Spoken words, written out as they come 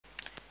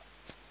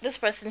this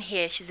person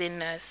here, she's a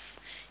nurse.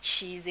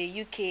 She's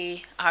a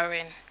UK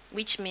RN,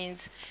 which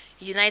means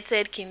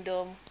United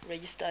Kingdom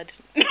registered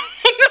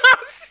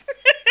nurse.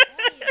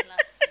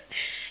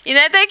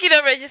 United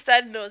Kingdom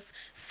registered nurse.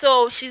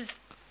 So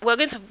we're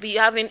going to be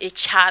having a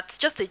chat,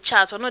 just a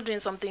chat. We're not doing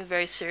something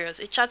very serious.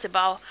 A chat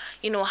about,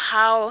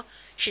 how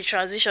she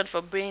transitioned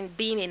from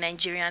being a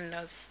Nigerian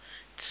nurse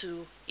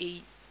to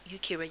a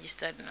UK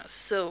registered nurse.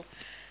 So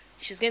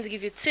she's going to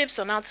give you tips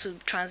on how to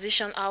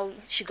transition, how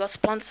she got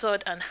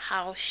sponsored, and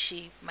how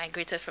she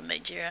migrated from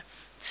Nigeria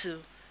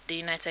to the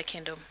United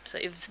Kingdom. So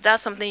if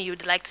that's something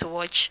you'd like to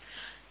watch,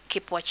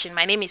 keep watching.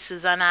 My name is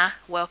Susanna.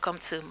 Welcome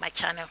to my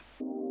channel.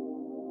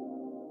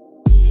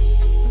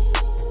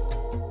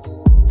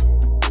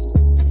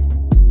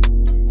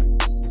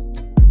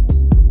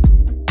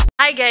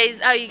 Hi guys,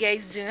 how are you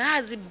guys doing? How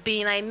has it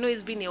been? I know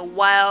it's been a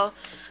while.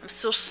 I'm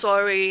so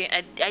sorry.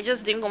 I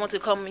just didn't want to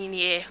come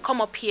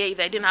up here if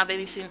I didn't have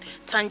anything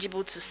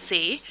tangible to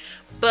say.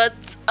 But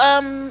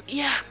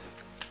yeah,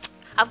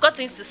 I've got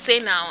things to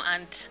say now,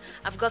 and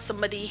I've got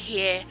somebody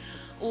here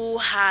who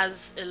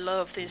has a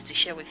lot of things to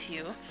share with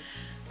you.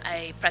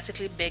 I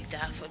practically begged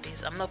her for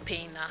this. I'm not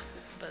paying her,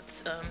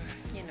 but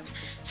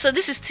So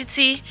this is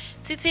Titi.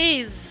 Titi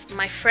is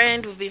my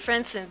friend. We've been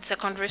friends since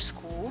secondary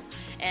school,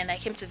 and I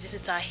came to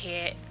visit her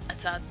here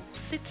at our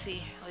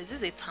city. Or is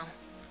this a town?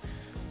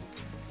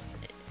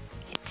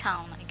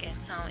 Town, I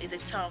guess. It's a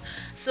town.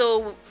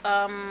 So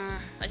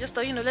I just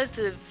thought, let's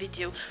do a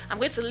video. I'm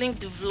going to link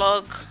the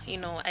vlog.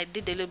 I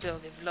did a little bit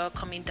of a vlog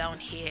coming down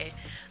here,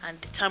 and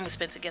the time we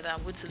spent together,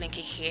 I'm going to link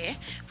it here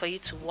for you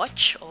to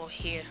watch or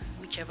hear,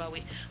 whichever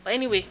way. But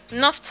anyway,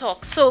 enough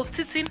talk. So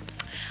Titi,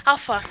 how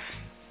far?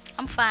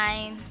 I'm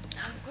fine.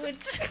 I'm good.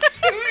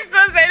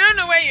 Because I don't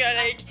know where you're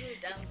like.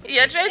 I'm good.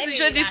 You're trying to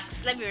show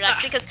this. Let me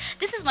relax because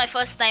this is my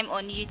first time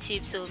on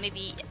YouTube, so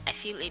maybe I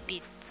feel a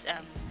bit.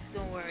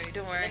 Don't worry.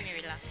 So let me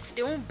relax.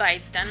 They won't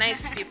bite. They're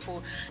nice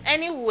people.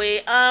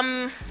 Anyway,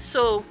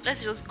 so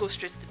let's just go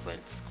straight to the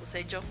point,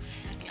 Kosejo.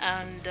 Okay.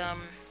 And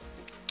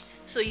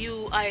so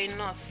you are a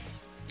nurse.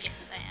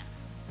 Yes, I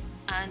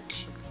am.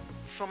 And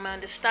from my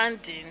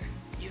understanding,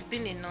 you've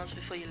been a nurse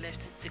before you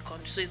left the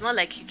country. So it's not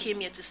like you came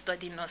here to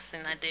study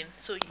nursing and then.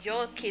 So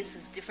your case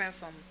is different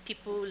from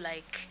people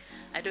like,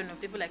 I don't know,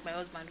 people like my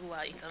husband who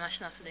are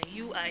international students.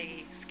 You are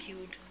a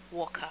skilled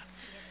worker.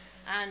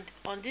 And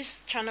on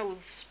this channel,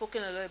 we've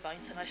spoken a lot about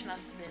international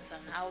students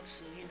and how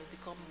to,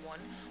 become one.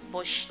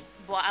 But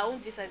our own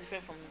visa is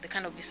different from the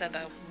kind of visa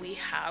that we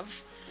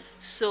have.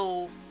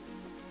 So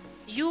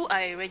you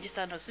are a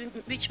registered nurse,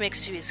 which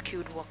makes you a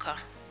skilled worker.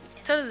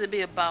 Tell us a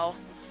bit about,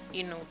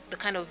 the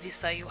kind of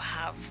visa you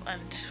have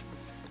and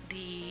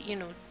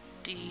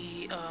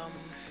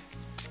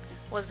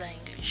what's that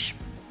English?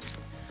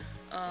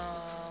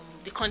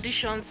 The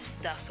conditions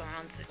that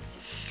surrounds it.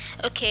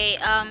 Okay,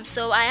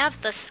 so I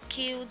have the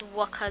skilled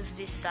workers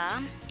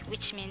visa,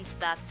 which means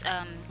that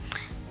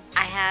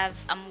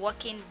I'm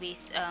working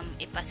with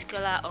a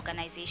particular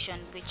organization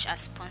which has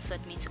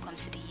sponsored me to come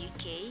to the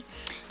UK,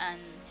 and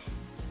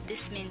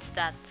this means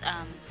that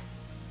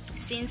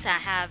since I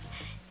have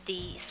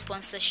the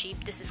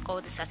sponsorship, this is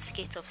called the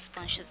certificate of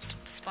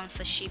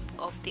sponsorship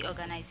of the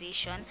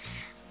organization,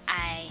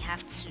 I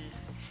have to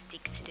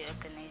stick to the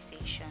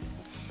organization.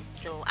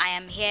 So I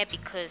am here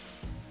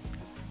because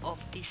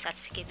of the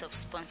certificate of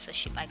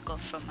sponsorship I got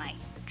from my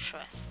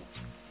trust.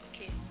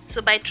 Okay.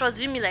 So by trust,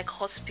 do you mean like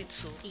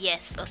hospital?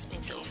 Yes,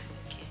 hospital.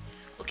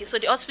 Okay. So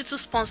the hospital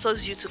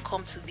sponsors you to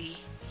come to the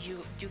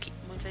UK,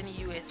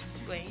 US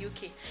or in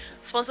UK,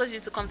 sponsors you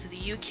to come to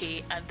the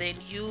UK, and then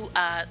you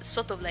are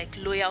sort of like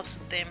loyal to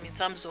them in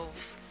terms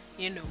of,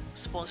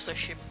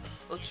 sponsorship.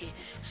 Okay.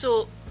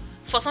 So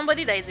for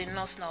somebody that is a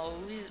nurse now,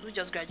 who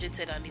just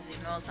graduated and is a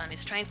nurse and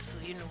is trying to,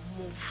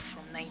 move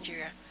from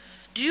Nigeria,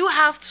 do you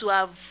have to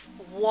have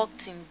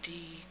worked in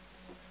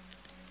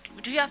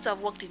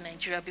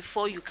Nigeria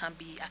before you can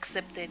be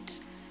accepted,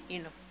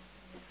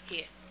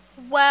 here?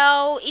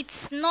 Well,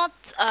 it's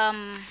not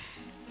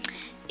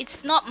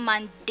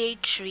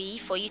mandatory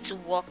for you to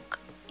work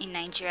in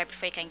Nigeria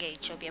before you can get a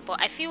job here.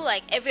 But I feel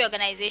like every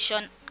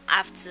organization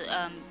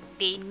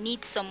they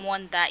need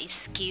someone that is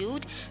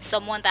skilled,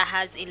 someone that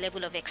has a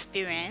level of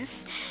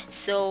experience.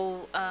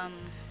 So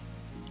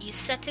you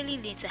certainly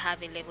need to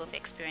have a level of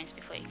experience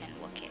before you can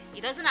work here.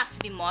 It doesn't have to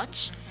be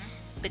much,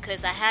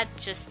 because I had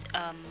just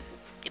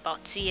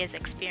about 2 years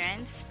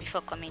experience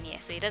before coming here.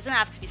 So it doesn't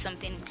have to be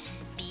something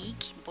big,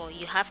 but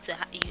you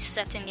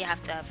certainly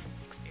have to have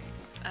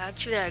experience. I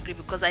actually agree,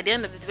 because at the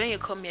end of it, when you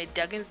come here,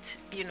 they're going to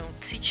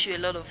teach you a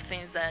lot of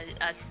things that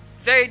are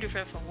very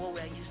different from what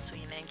we are used to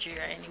in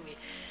Nigeria anyway.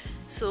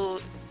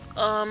 So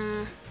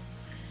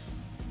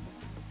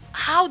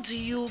how do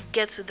you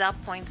get to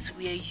that point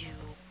where you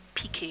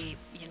pick a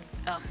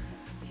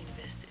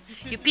university,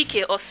 you pick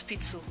a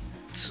hospital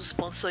to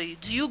sponsor you?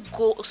 Do you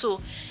go?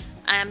 So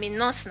I am a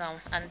nurse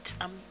now, and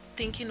I'm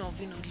thinking of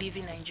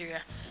leaving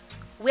Nigeria.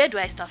 Where do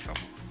I start from?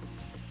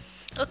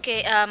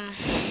 Okay,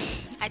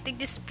 I think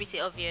this is pretty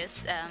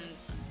obvious.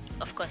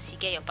 Of course, you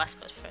get your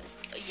passport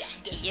first. Yeah,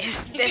 definitely. Yes,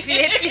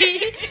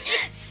 definitely.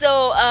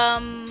 So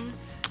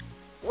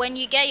when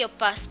you get your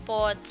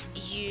passport,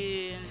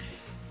 you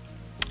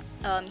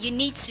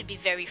need to be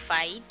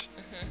verified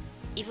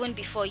even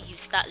before you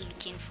start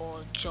looking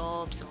for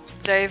jobs or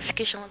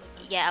Verification.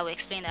 yeah, I will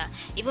explain that.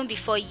 Even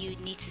before you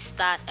need to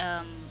start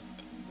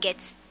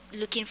get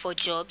looking for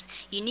jobs,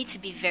 you need to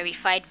be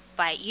verified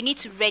by you need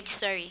to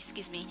register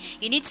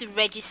you need to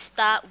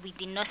register with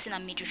the Nursing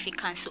and Midwifery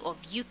Council of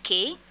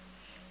UK.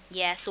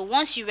 Yeah, so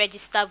once you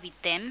register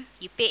with them,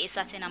 you pay a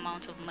certain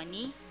amount of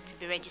money to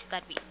be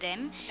registered with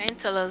them. Can you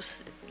tell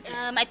us?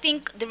 I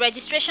think the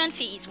registration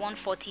fee is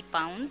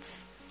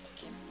 £140.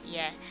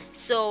 Yeah,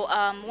 so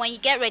when you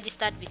get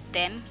registered with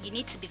them, you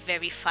need to be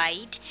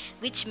verified,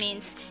 which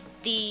means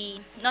the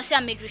Nursing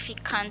and Midwifery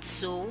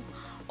Council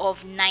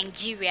of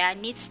Nigeria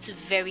needs to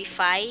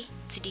verify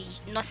to the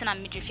Nursing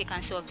and Midwifery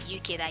Council of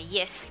UK that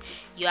yes,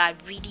 you are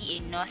really a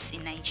nurse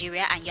in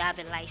Nigeria and you have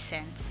a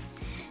license.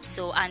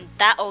 So, and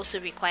that also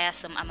requires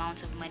some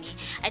amount of money.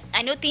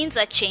 I know things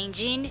are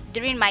changing.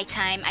 During my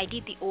time, I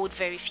did the old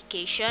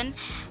verification,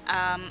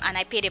 and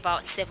I paid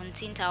about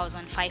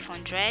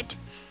 17,500.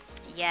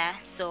 Yeah,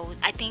 so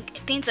I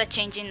think things are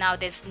changing now.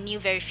 There's new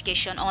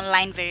verification,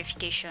 online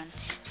verification,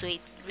 so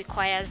it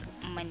requires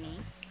money.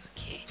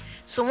 Okay.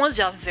 So once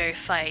you are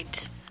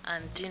verified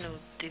and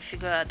they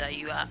figure out that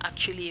you are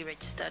actually a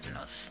registered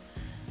nurse,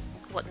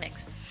 what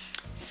next?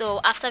 So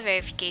after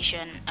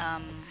verification,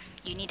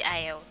 you need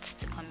IELTS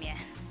to come here.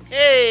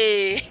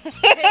 Hey.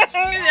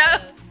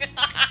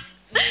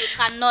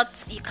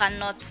 You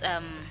cannot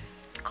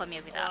come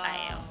here without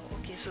IELTS.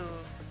 Okay, so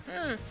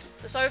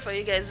sorry for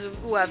you guys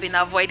who have been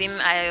avoiding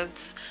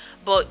IELTS,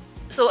 but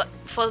so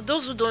for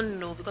those who don't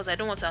know, because I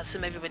don't want to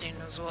assume everybody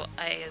knows what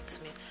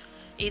IELTS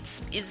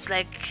means. It's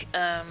like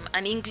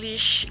an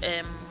English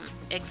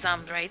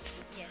exam,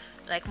 right? Yeah.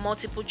 Like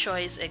multiple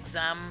choice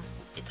exam.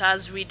 It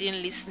has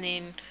reading,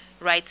 listening,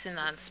 writing,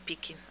 and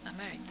speaking. Am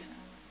I right?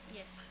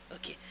 Yes.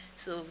 Okay,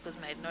 so because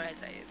my not right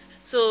IELTS.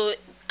 So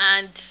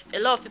and a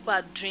lot of people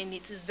are doing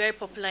it. It's very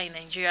popular in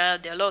Nigeria.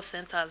 There are a lot of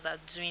centers that are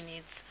doing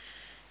it.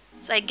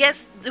 So I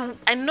guess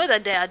I know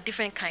that there are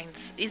different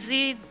kinds. Is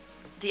it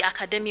the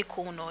academic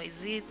one or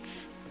is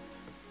it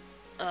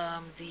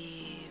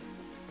the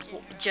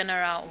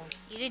general one?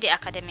 You do the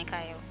academic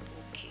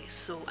IELTS. Okay,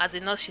 so as a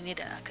nurse you need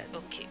an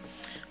okay.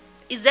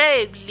 Is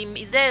there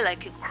is there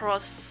like a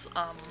cross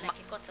Like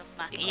a cut-off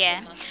mark. a cut-off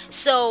Yeah. mark?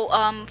 So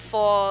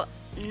for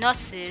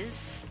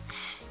nurses,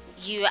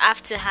 you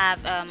have to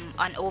have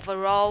an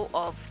overall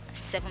of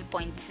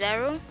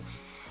 7.0,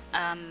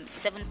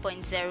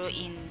 7.0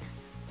 in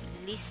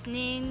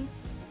listening,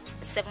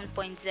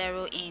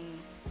 7.0 in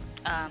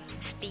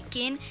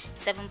speaking,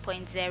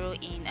 7.0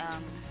 in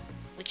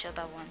which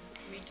other one?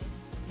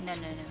 No.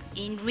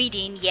 In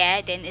reading, yeah.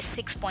 Then a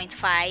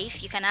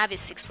 6.5. You can have a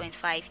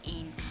 6.5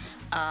 in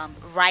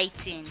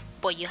writing,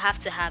 but you have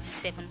to have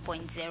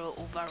 7.0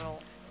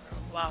 overall.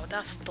 Wow,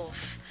 that's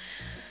tough.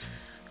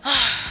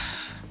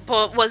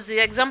 But was the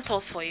exam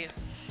tough for you?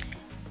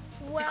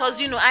 Because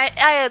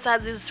IELTS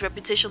has this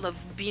reputation of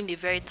being a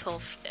very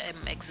tough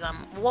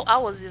exam.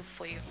 How was it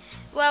for you?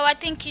 Well, I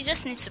think you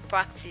just need to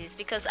practice,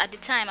 because at the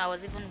time I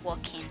was even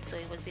working, so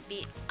it was a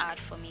bit hard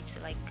for me to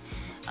like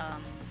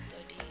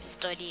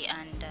study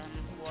and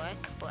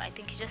work. But I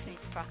think you just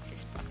need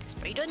practice.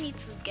 But you don't need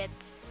to get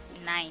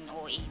 9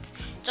 or 8.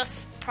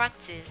 Just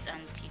practice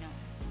and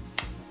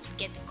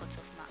get the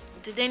cutoff mark.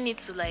 Do they need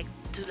to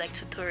do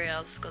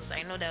tutorials? Because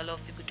I know there are a lot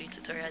of people doing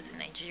tutorials in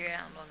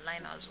Nigeria and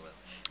online as well.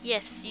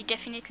 Yes, you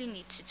definitely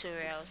need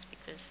tutorials,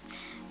 because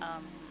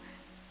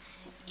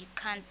you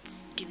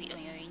can't do it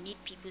on your own. You need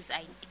people's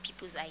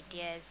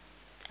ideas,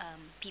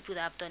 people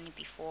that have done it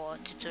before,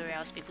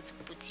 tutorials, people to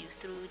put you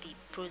through the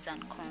pros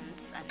and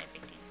cons and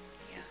everything.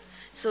 Yeah.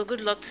 So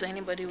good luck to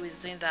anybody who is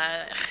doing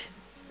that.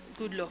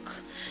 Good luck.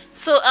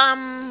 So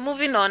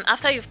moving on.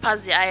 After you've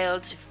passed the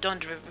IELTS, you've done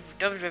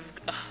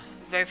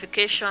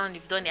verification,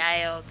 you've done the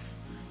IELTS.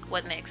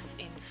 What next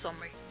in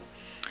summary?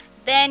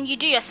 Then you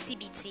do your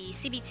CBT.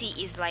 CBT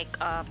is like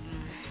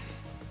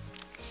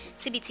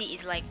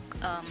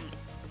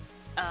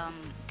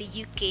the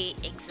UK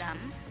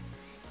exam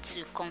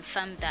to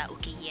confirm that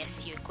okay,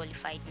 yes, you're a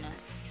qualified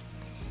nurse.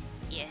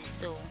 Yeah,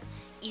 so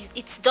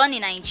it's done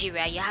in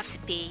Nigeria. You have to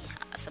pay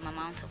some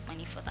amount of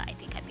money for that. I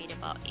think I paid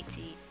about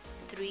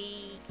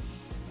 £83.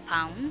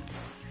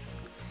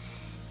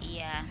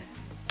 Yeah.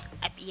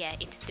 Yeah,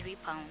 it's £3.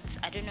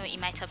 I don't know, it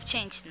might have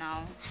changed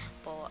now,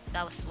 but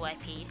that was what I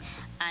paid.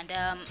 And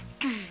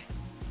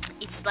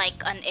it's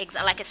like an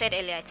exam, like I said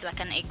earlier, it's like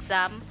an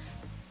exam,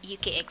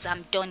 UK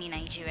exam done in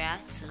Nigeria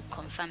to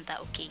confirm that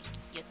okay,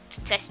 to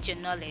test your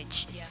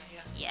knowledge.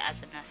 Yeah,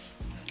 as a nurse.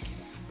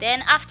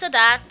 Then after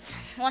that,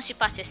 once you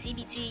pass your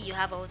CBT, you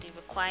have all the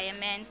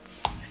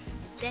requirements,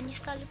 then you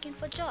start looking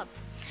for a job.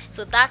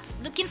 So that's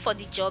looking for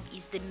the job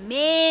is the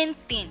main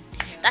thing.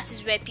 That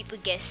is where people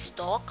get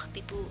stuck.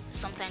 People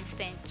sometimes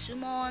spend 2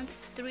 months,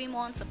 3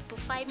 months, some people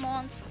 5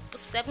 months, some people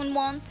 7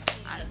 months,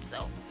 and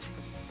so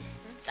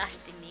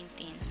that's the main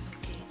thing.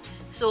 Okay.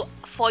 So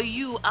for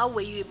you, how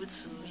were you able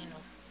to,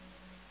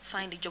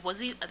 find a job?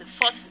 Was it at the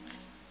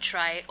first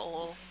try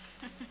or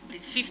the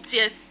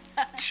 50th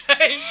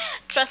try?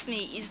 Trust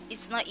me,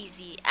 it's not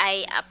easy.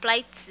 I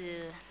applied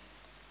to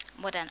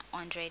more than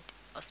 100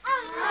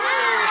 hospitals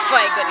before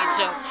I got a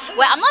job.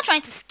 Well, I'm not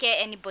trying to scare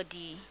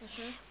anybody,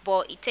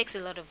 but it takes a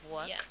lot of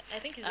work. Yeah, I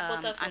think it's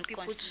important for and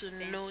people to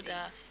consistency. know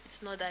that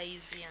it's not that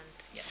easy. And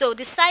yeah. So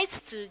the sites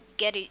to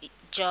get a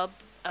job,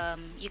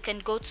 you can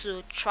go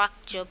to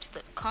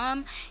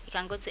trackjobs.com, you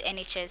can go to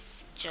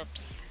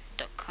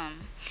nhsjobs.com,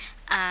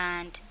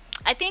 and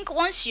I think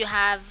once you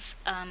have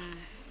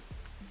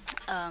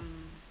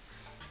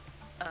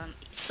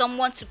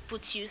someone to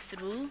put you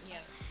through, Yeah.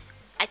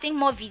 I think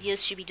more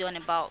videos should be done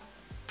about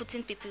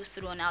putting people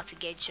through on how to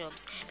get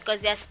jobs,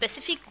 because there are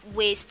specific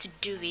ways to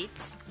do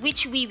it,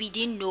 which we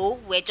didn't know.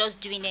 We're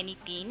just doing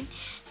anything.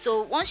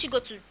 So once you go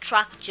to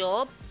track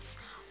jobs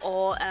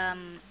or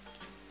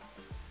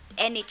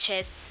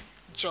NHS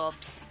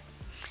jobs,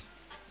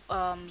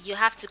 you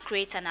have to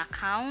create an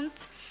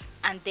account,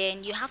 and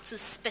then you have to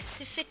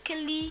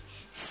specifically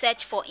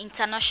search for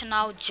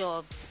international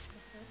jobs.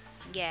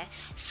 Yeah,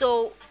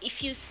 so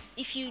if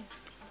you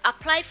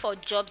apply for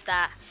jobs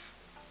that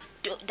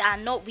are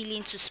not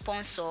willing to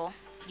sponsor,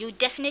 you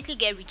definitely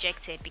get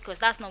rejected, because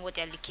that's not what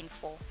they're looking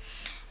for.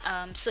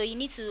 So you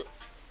need to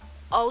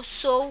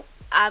also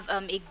have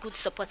a good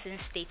supporting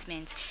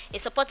statement. A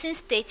supporting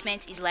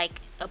statement is like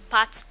a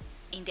part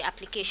in the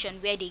application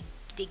where they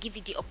give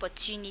you the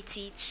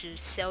opportunity to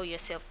sell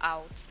yourself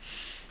out.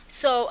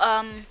 So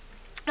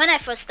when I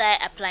first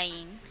started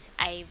applying,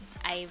 I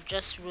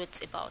just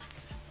wrote about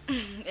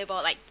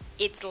about like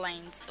 8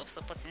 lines of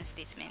supporting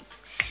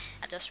statements.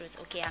 I just wrote,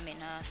 okay, I'm a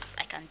nurse,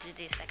 I can do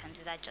this, I can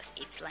do that, just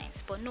 8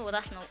 lines. But no,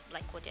 that's not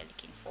like what they're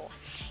looking for.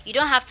 You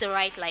don't have to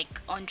write like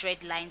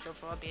 100 lines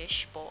of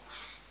rubbish, but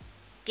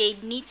they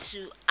need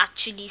to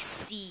actually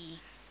see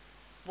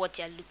what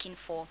they're looking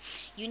for.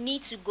 You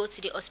need to go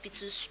to the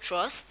hospital's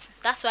trust.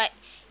 That's why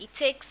it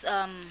takes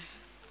a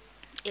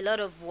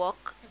lot of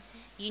work.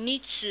 You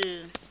need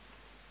to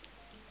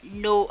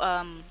know,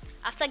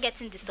 after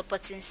getting the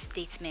supporting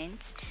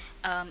statement,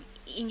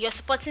 in your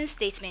supporting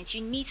statement,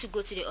 you need to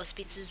go to the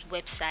hospital's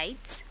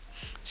website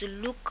to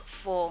look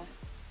for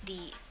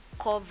the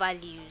core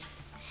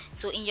values.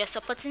 So in your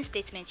supporting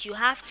statement, you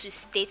have to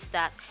state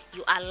that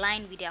you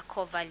align with their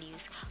core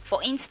values.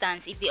 For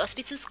instance, if the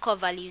hospital's core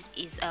values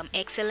is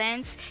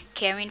excellence,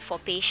 caring for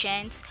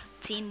patients,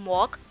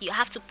 teamwork, you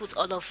have to put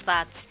all of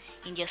that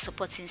in your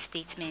supporting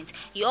statement.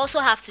 You also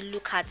have to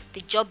look at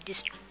the job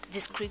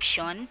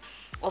description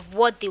of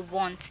what they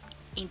want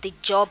in the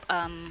job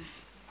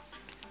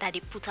that they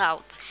put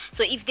out.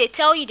 So if they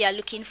tell you they are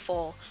looking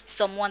for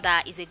someone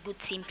that is a good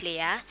team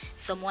player,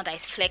 someone that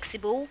is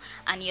flexible,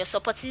 and your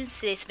supporting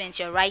statement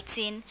you're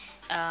writing,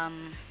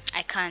 I'm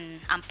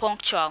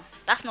punctual,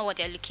 that's not what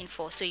they're looking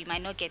for, so you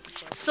might not get the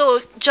job.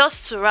 So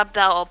just to wrap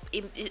that up,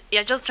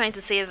 you're just trying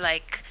to say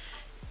like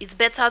it's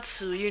better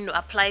to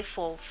apply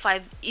for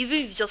 5, even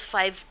if it's just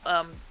 5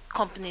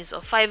 companies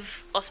or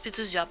 5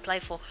 hospitals you apply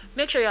for.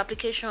 Make sure your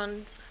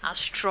applications are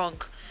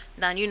strong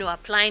than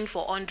applying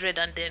for 100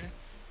 and then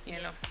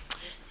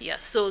yeah.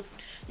 So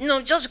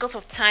just because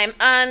of time,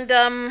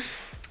 and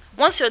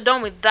once you're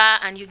done with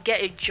that and you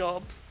get a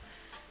job,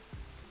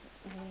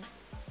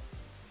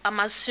 I'm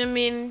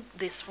assuming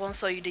they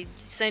sponsor you, they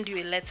send you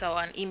a letter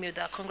or an email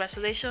that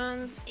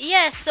congratulations.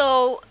 Yeah,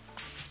 so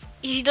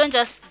you don't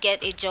just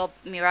get a job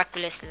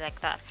miraculously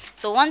like that.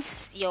 So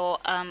once your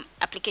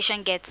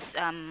application gets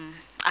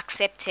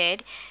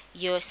accepted,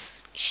 you're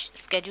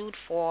scheduled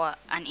for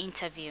an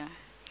interview.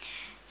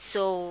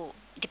 So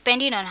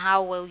depending on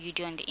how well you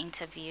do in the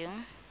interview,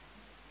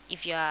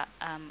 if you are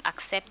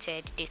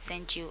accepted, they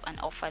send you an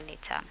offer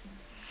letter.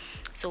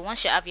 So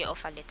once you have your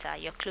offer letter,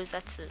 you're closer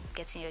to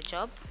getting your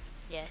job.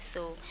 Yeah,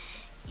 so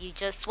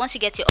once you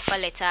get your offer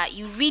letter,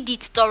 you read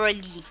it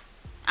thoroughly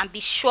and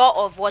be sure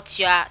of what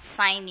you are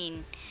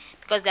signing,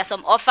 because there are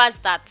some offers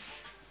that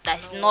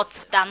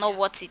are not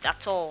worth it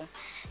at all.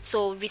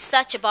 So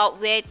research about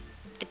where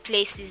the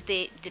places,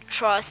 the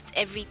trust,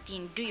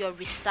 everything. Do your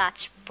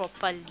research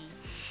properly.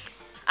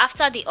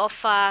 After the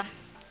offer,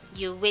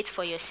 you wait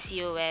for your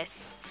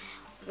COS.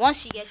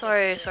 Once you get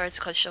sorry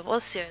to cut you short.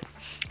 What's COS?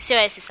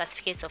 COS is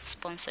certificate of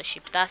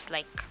sponsorship. That's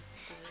like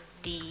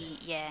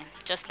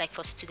just like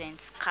for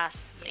students,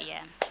 CAS.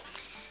 Yeah.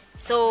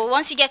 So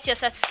once you get your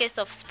certificate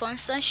of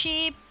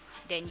sponsorship,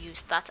 then you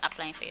start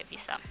applying for your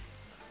visa.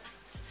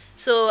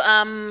 So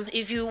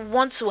if you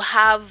want to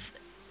have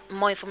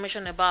more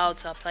information about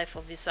to apply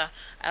for visa,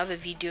 I have a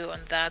video on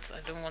that. I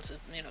don't want to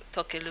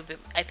talk a little bit.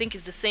 I think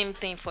it's the same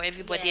thing for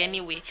everybody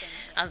anyway,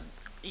 and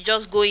you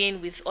just go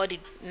in with all the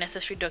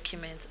necessary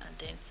documents and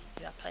then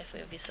you apply for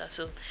your visa.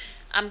 So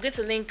I'm going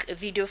to link a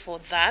video for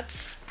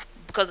that,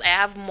 because I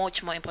have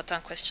much more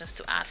important questions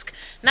to ask.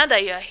 Now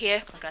that you are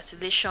here,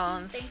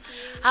 congratulations.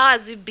 Thank you. How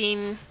has it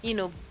been?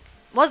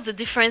 What's the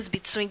difference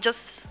between,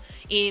 just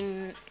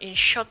in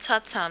shorter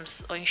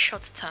terms or in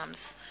short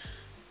terms,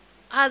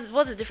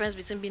 what's the difference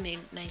between being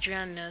a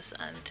Nigerian nurse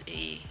and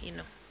a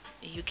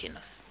UK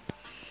nurse?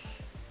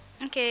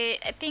 Okay,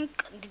 I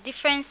think the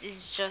difference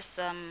is just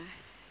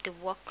the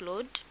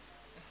workload.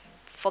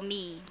 for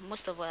me,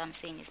 most of what I'm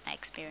saying is my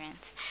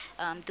experience.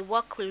 The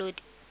workload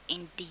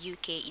in the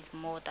UK is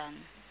more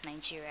than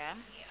Nigeria.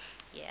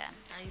 Yeah.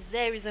 And is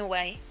there a reason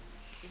why?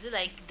 Is it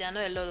like there are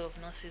not a lot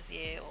of nurses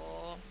here,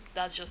 or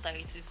that's just how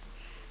it is?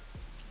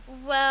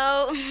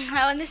 Well,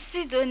 I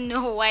honestly don't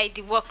know why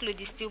the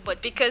workload is still,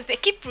 but because they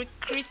keep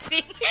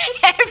recruiting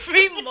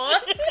every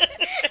month,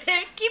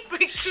 they keep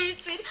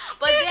recruiting,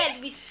 but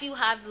then we still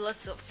have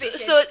lots of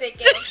patients so- to take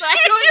care of. So I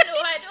don't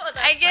know. I don't I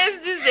understand. guess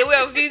this is the way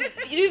of it.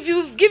 If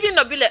you've given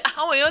up, be like,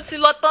 how you see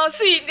lot of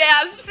see there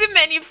are still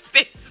many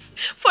space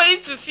for you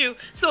to fill.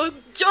 So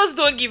just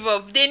don't give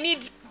up. They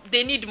need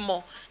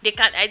more. They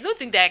can. I don't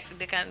think that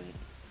they can.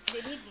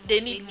 They need more. They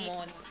need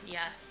more.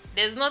 Yeah.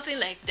 There's nothing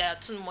like there are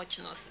too much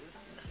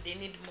nurses. They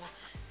need more.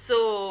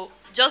 So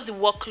just the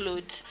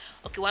workload.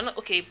 Okay, we're not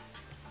okay.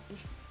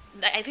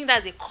 I think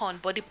that's a con,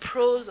 but the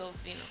pros of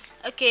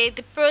Okay,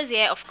 the pros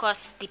here, of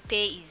course, the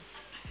pay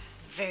is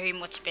very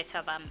much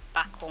better than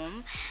back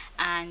home,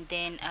 and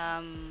then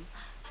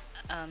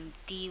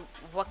the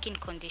working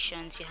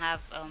conditions, you have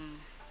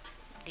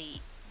the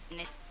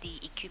the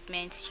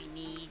equipment you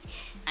need,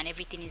 and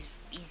everything is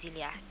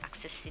easily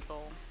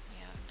accessible.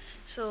 yeah.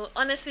 So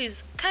honestly,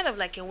 it's kind of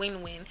like a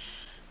win-win,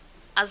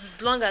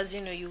 as long as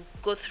you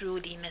go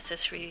through the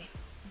necessary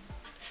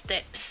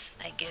steps.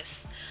 I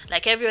guess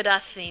like every other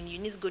thing, you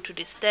need to go through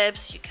the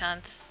steps. You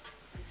can't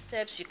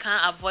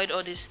avoid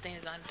all these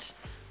things, and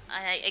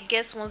I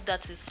guess once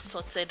that is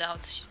sorted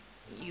out,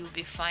 you'll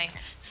be fine.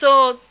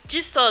 So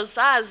Jesus,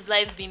 how has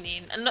life been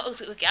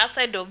okay,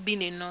 outside of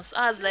being a nurse,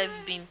 how has life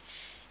been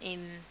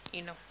in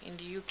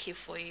the UK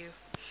for you?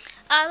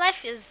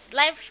 Life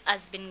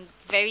has been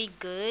very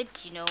good.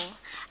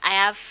 I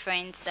have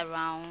friends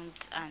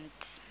around, and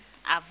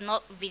I've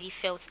not really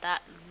felt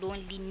that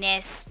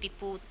loneliness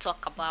people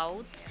talk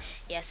about.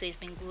 Yeah, so it's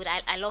been good.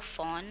 I love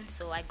fun,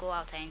 so I go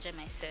out, I enjoy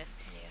myself.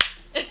 Yeah.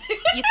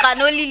 You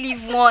can only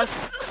live once,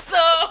 so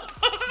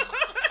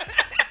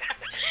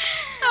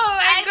Oh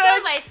I my enjoy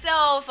god.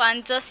 myself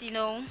and just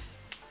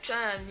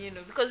Try and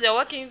because you're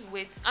working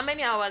with how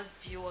many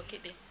hours do you work a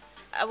day?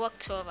 I work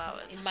 12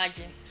 hours.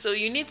 Imagine. So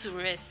you need to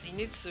rest, you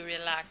need to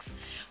relax.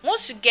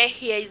 Once you get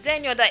here, is there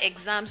any other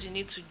exams you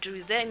need to do?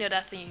 Is there any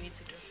other thing you need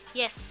to do?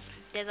 Yes,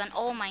 there's an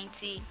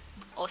almighty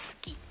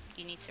OSCE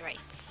you need to write.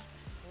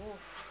 Oh,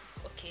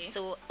 okay.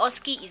 So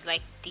OSCE is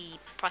like the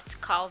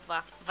practical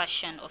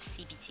version of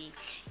CBT.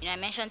 I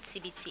mentioned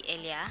CBT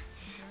earlier,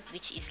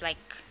 which is like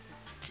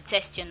to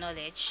test your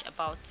knowledge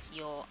about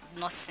your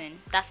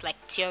nursing. That's like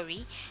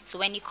theory. So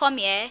when you come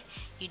here,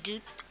 you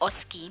do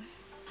OSCE.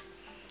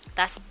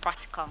 That's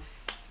practical.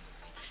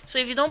 So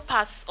if you don't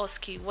pass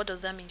OSCE, what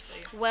does that mean for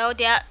you? Well,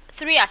 there are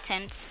 3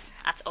 attempts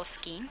at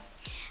OSCE.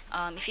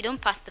 If you don't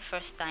pass the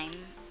first time,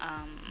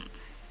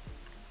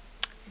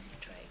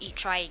 you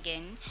try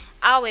again.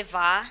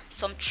 However,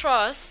 some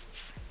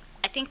trusts,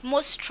 I think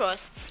most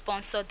trusts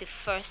sponsor the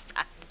first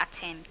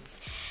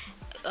attempt.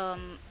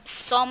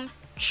 Some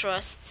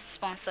trusts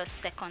sponsor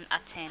second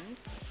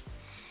attempts.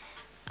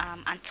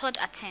 And third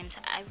attempt,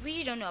 I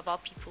really don't know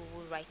about people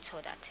who write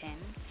third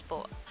attempts,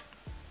 but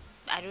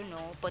I don't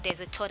know. But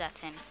there's a third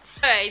attempt.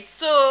 Alright,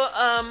 so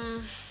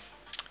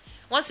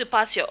once you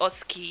pass your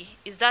OSCE,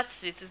 is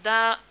that it?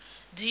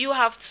 Do you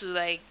have to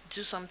like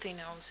do something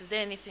else? Is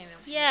there anything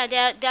else? Yeah,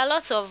 there are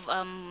lots of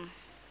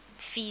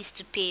fees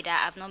to pay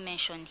that I've not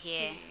mentioned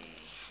here.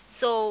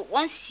 So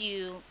once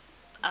you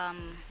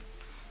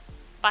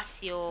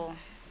pass your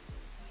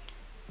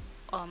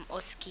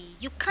OSCE,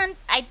 you can't.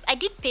 I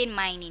did pay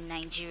mine in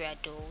Nigeria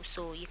though,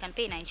 so you can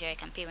pay in Nigeria. You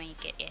can pay when you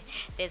get here.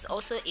 There's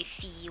also a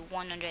fee,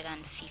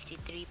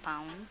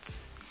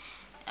 £153.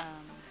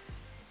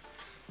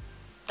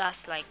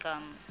 That's like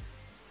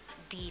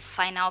the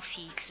final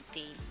fee to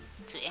pay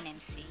to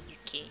NMC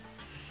UK.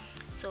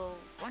 So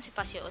once you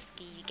pass your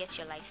OSCE, you get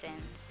your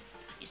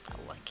license, you start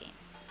working.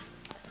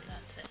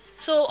 That's it.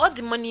 So all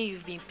the money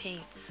you've been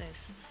paying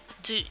since,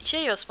 to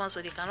share your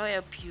sponsor, they cannot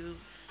help you.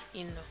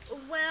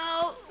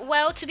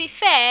 Well, to be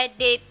fair,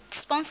 they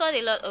sponsored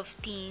a lot of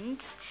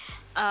things.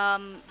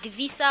 The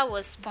visa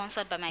was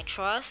sponsored by my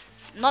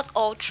trust. Not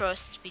all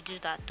trusts we do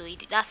that though.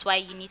 That's why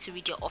you need to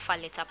read your offer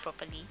letter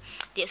properly.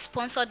 They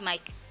sponsored my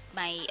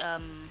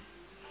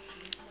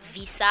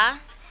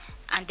visa,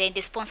 and then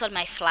they sponsored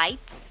my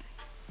flights.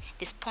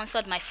 They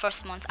sponsored my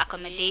first month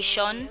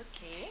accommodation.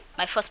 Okay.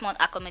 My first month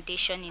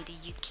accommodation in the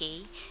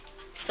UK.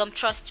 Some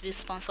trusts will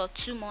sponsor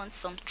 2 months,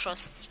 some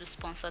trusts will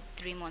sponsor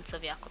 3 months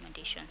of your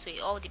accommodation. So it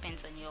all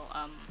depends on your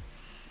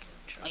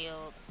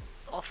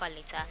offer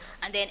letter.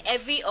 And then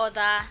every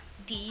other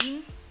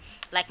thing,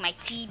 like my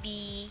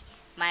TB,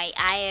 my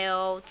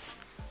IELTS,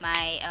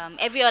 my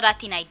every other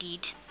thing I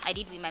did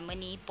with my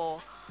money,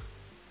 but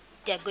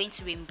they're going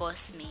to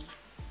reimburse me.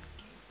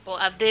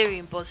 But have they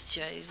reimbursed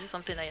you? Is this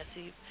something that you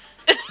see?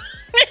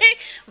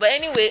 But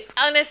anyway,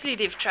 honestly,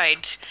 they've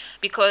tried,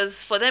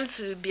 because for them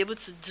to be able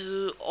to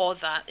do all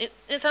that,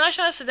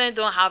 international students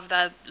don't have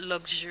that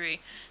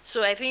luxury.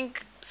 So I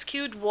think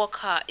skilled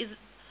worker is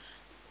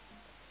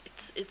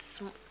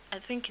I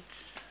think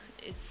it's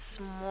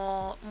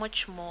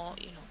much more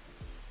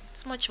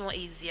it's much more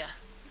easier.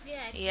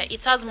 Yeah, Yeah, it's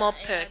it has better. more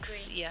Yeah, I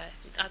perks. agree. Yeah,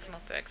 it has more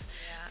perks.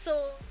 Yeah.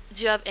 So,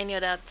 do you have any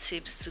other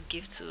tips to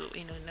give to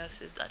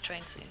nurses that are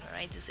trying to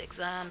write these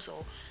exams,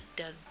 or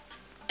they're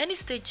any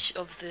stage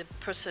of the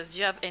process? Do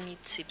you have any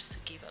tips to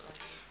give along?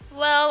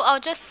 Well,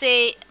 I'll just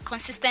say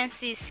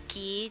consistency is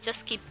key.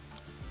 Just keep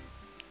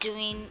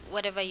doing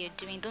whatever you're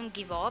doing. Don't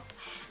give up.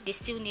 They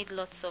still need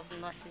lots of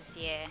nurses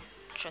here.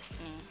 Trust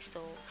me.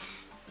 So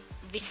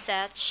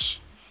research,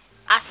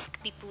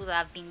 ask people that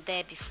have been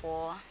there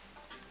before.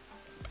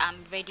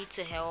 I'm ready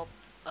to help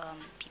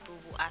people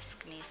who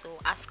ask me. So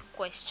ask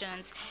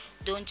questions.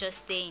 Don't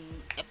just stay in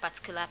a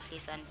particular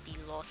place and be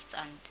lost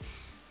and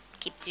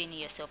keep doing it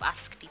yourself.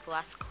 Ask people,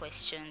 ask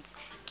questions,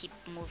 keep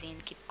moving,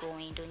 keep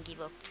going, don't give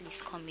up. Please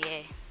come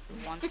here.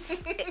 We want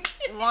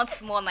we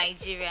want more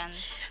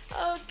Nigerians.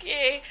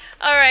 Okay,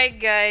 all right,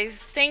 guys.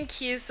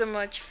 Thank you so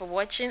much for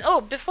watching. Oh,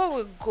 before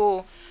we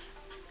go,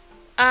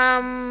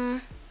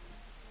 um,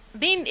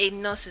 being a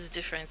nurse is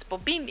different,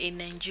 but being a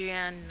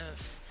Nigerian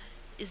nurse,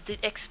 is the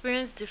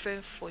experience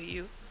different for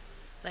you?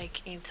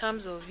 Like in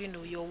terms of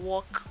your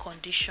work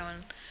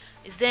condition,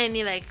 is there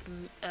any like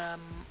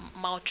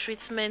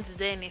maltreatment? Is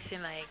there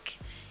anything like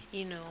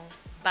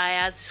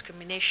bias,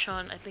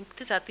 discrimination? I think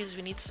these are things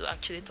we need to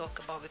actually talk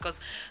about, because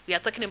we are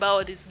talking about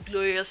all these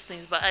glorious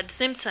things, but at the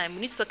same time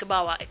we need to talk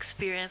about our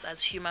experience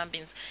as human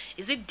beings.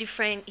 Is it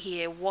different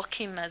here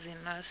working as a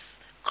nurse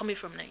coming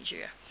from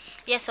Nigeria?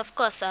 Yes, of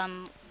course.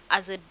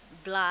 As a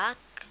black,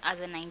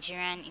 as a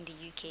Nigerian in the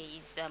UK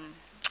is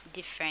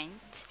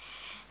different.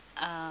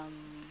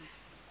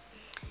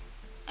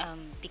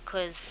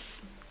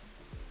 Because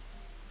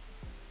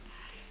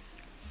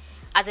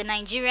as a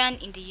Nigerian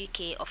in the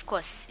UK, of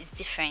course, it's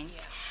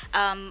different.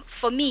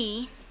 For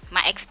me,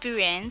 my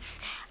experience,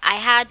 I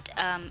had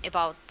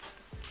about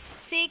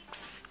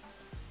 6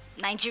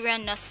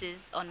 Nigerian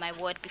nurses on my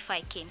ward before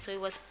I came, so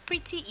it was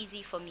pretty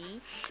easy for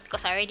me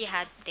because I already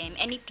had them.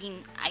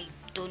 Anything I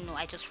don't know,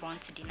 I just run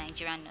to the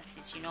Nigerian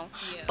nurses, Yeah.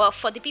 But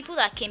for the people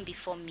that came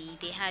before me,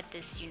 they had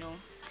this,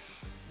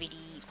 really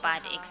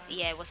bad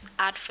it was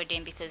hard for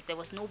them because there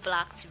was no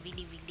black to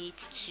really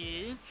relate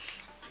to,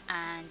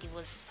 and it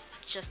was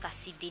just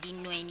as if they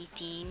didn't know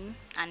anything,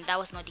 and that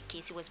was not the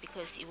case. It was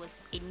because it was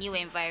a new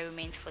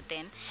environment for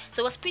them,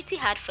 so it was pretty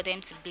hard for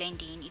them to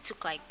blend in. It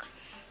took like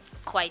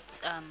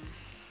quite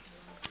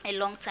a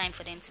long time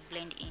for them to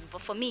blend in,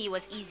 but for me it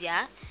was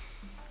easier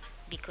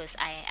because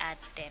I had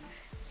them.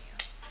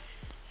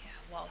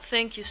 Wow,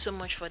 thank you so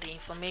much for the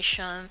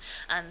information,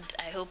 and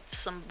I hope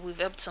we've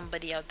helped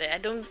somebody out there.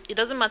 It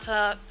doesn't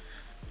matter,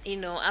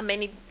 how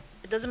many,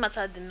 it doesn't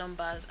matter the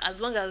numbers, as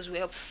long as we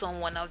help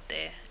someone out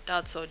there.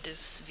 That's what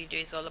this video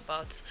is all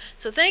about.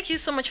 So thank you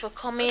so much for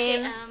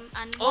coming. Okay,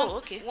 and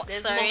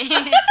There's sorry, more.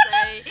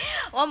 sorry.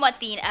 One more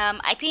thing.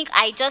 I think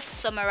I just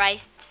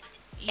summarized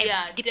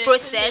the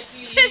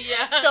process.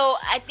 Yeah. So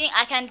I think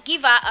I can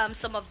give her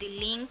some of the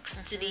links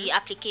to the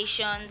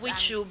applications,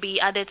 Which and will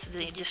be added to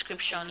the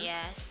description.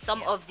 yes,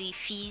 some of the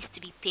fees to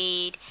be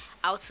paid,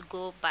 how to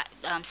go by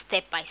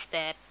step by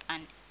step,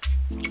 and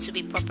it will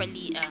be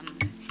properly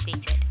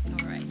stated.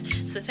 Alright,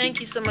 so thank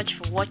you so much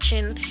for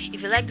watching.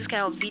 If you like this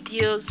kind of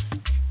videos,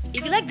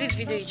 if you like this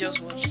video you just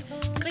watched,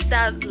 click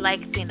that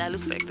like thing that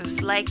looks like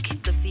this,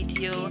 like the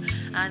video,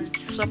 and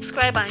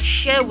subscribe and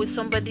share with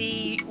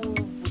somebody who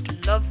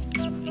would love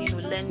to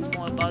learn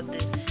more about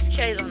this.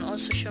 Share it on all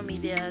social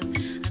medias,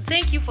 and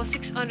thank you for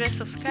 600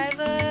 subscribers.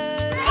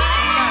 Thank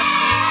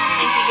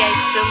you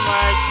guys so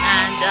much,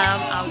 and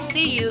I'll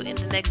see you in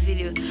the next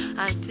video,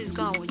 and please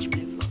go and watch my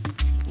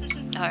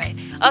vlog. Alright,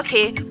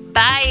 okay,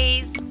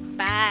 bye.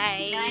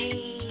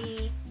 Bye.